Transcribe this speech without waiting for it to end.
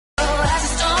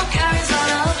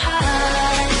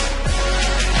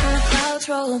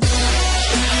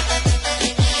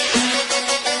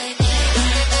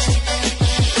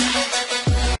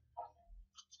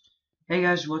Hey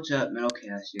guys, what's up?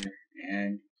 Metalcast here,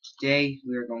 and today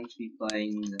we are going to be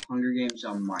playing the Hunger Games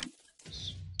on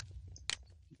Minecraft.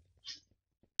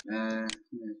 I'm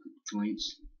gonna click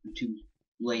joints. I'm too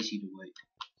lazy to wait.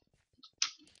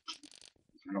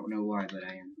 I don't know why, but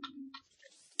I am.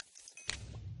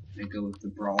 I'm gonna go with the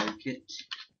brawler kit.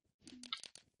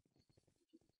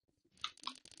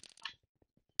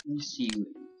 Let me see what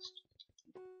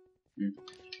it is.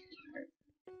 Alright.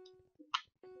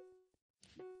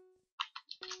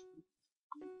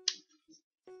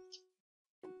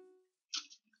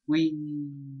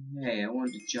 Hey, I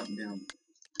wanted to jump down.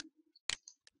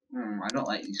 I don't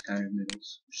like these kind of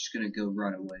middles. I'm just gonna go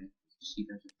run away. See if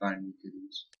I can find any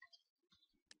goodies.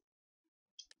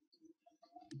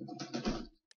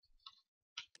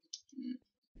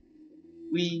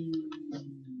 Whee!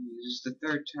 This is the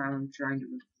third time I'm trying to.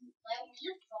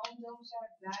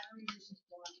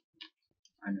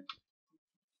 I know.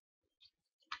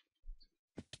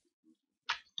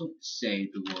 Don't say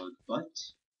the word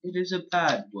but. It is a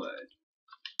bad word.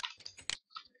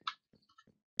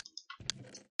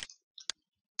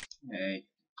 Hey,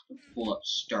 pull up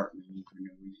start menu for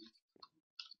no reason.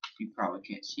 You probably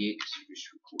can't see it because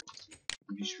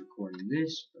I'm just recording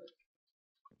this, but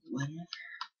whatever.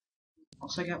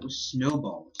 All I got was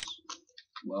snowballs.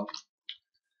 Well,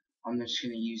 I'm just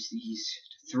gonna use these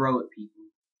to throw at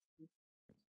people.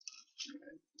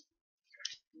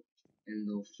 And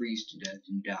they'll freeze to death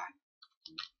and die.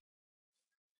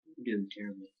 I'm doing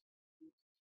terrible.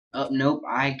 Oh, nope,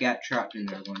 I got trapped in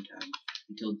there one time.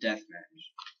 Until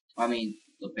deathmatch. I mean,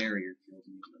 the barrier killed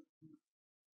me, but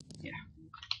yeah.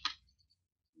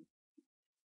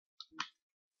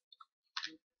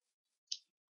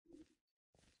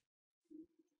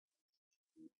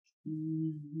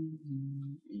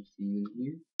 Anything in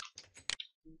here?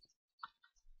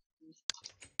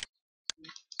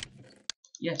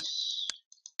 Yes.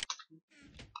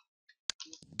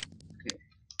 Okay.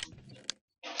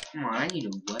 Come on, I need a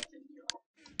weapon, y'all.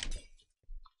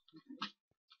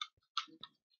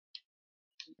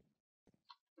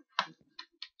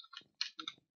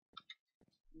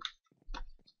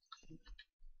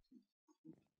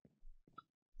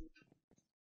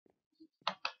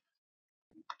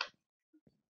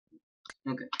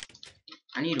 Okay.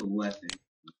 I need a weapon.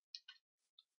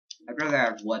 I'd rather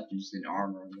have weapons than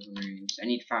armor in the Hunger Games. I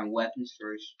need to find weapons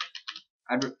first.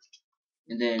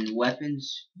 And then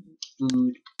weapons,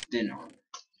 food, then armor.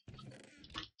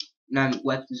 Not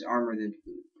weapons, armor, then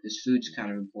food. Because food's kind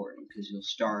of important because you'll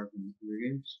starve in the Hunger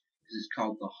Games. Because it's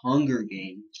called the Hunger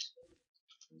Games.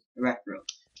 Alright, bro.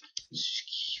 Let's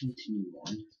just continue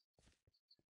on.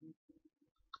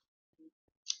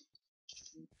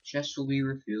 Chest will be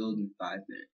refilled in 5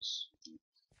 minutes.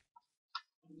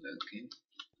 Okay.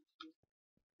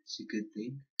 That's a good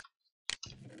thing.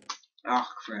 Oh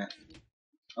crap.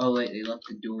 Oh wait, they left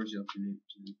the doors open.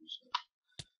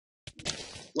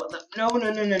 What the? No. I'm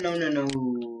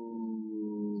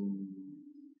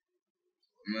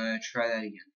gonna try that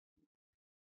again.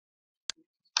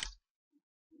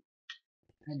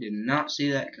 I did not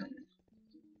see that coming.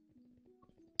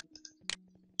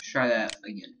 Let's try that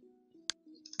again.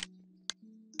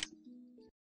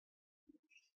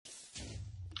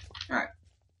 Alright.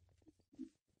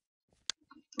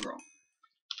 We're wrong.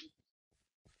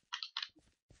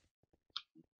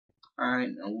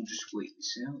 Alright, now we'll just wait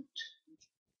this out.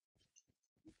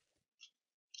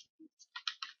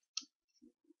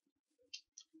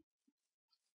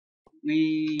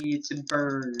 It's a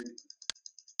bird.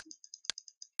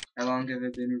 How long have I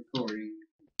been recording?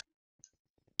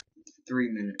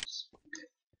 3 minutes. Okay.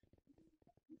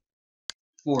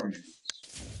 4 minutes.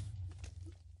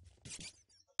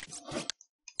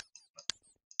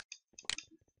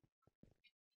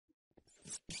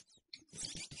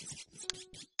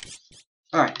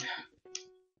 Alright.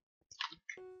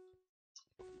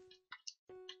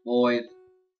 5,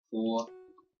 4,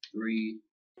 3,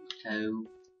 2,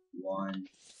 1.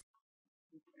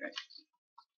 Alright.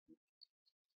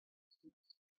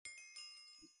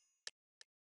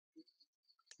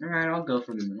 Alright, I'll go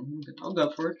for the middle. I'll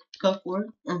go for it. Go for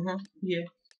it. Yeah.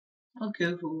 I'll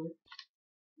go for it.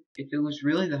 If it was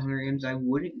really the Hunger Games, I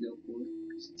wouldn't go for it.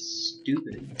 Because it's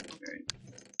stupid. Alright.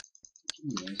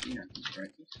 Anyways, yeah, that's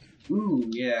right. Ooh,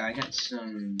 yeah, I got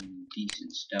some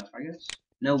decent stuff, I guess.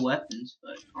 No weapons,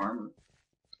 but armor.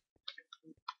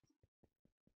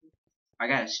 I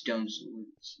got a stone sword.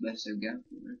 It's the best I've got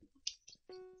for it.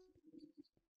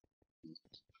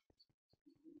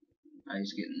 I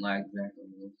was getting lagged back a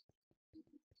little.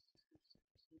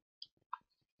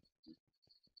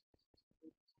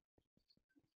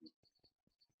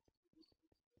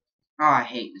 Oh, I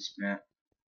hate this map.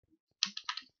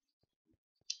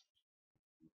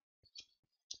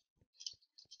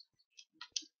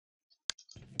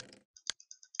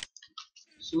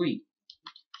 Sweet.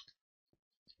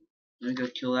 Let me go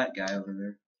kill that guy over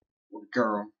there. Or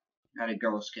girl. Not a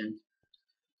girl skin.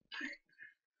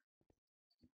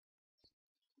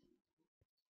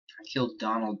 I killed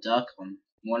Donald Duck on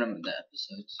one of the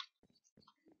episodes.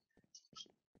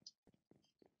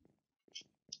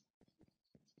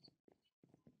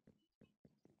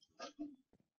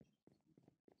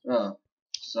 Oh,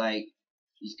 it's like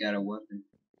he's got a weapon.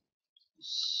 I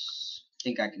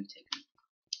think I can take him.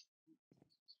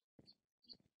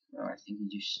 Oh, I think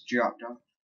he just dropped off.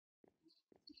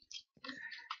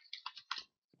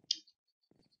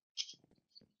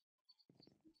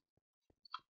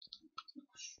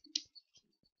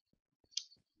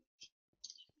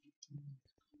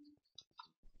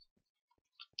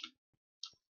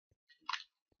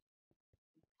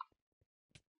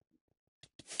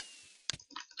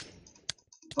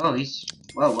 Oh, he's...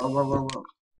 Whoa, whoa, whoa, whoa, whoa.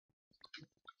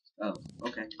 Oh,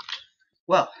 okay.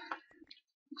 Well,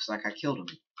 looks like I killed him.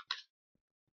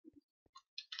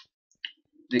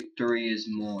 Victory is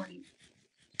mine.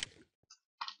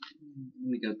 Let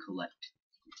me go collect.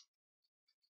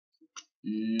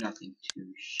 Nothing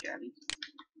too shabby.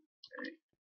 Alright.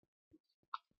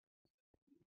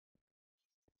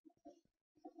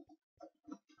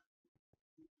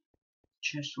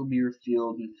 Chest will be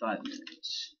refilled in 5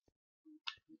 minutes.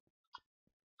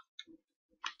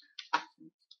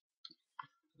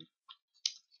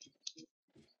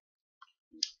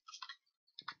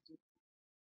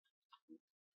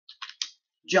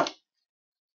 Jump!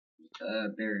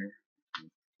 Barrier.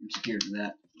 I'm scared of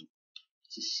that.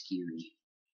 It's just scary.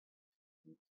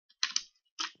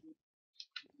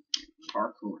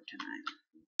 Parkour time.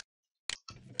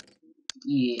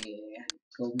 Yeah.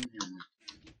 Golden hammer.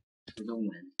 For the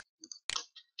win.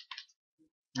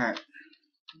 Alright.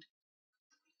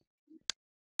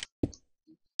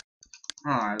 Oh,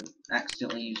 I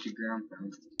accidentally used a ground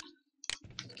pound.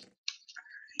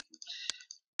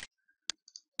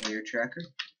 Player tracker.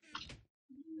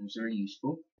 Those are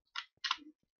useful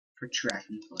for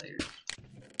tracking players.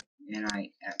 And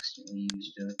I accidentally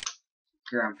used a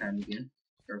ground pound again.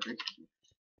 Perfect.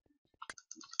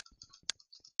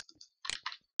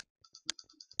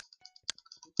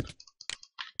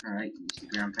 Alright, use the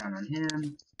ground pound on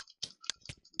him.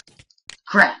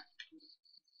 Crap!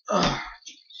 Ugh,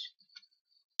 jeez.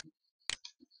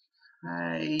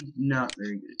 I'm not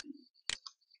very good at these.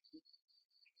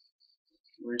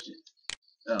 Where is it?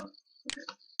 Oh, okay.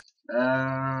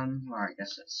 Well, I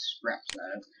guess that wraps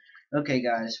that up. Okay,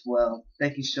 guys, well,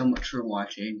 thank you so much for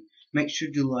watching. Make sure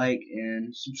to like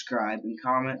and subscribe and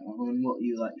comment on what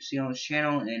you like to see on this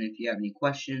channel, and if you have any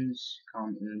questions,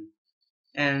 comment them.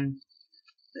 And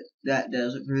that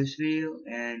does it for this video,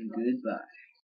 and goodbye.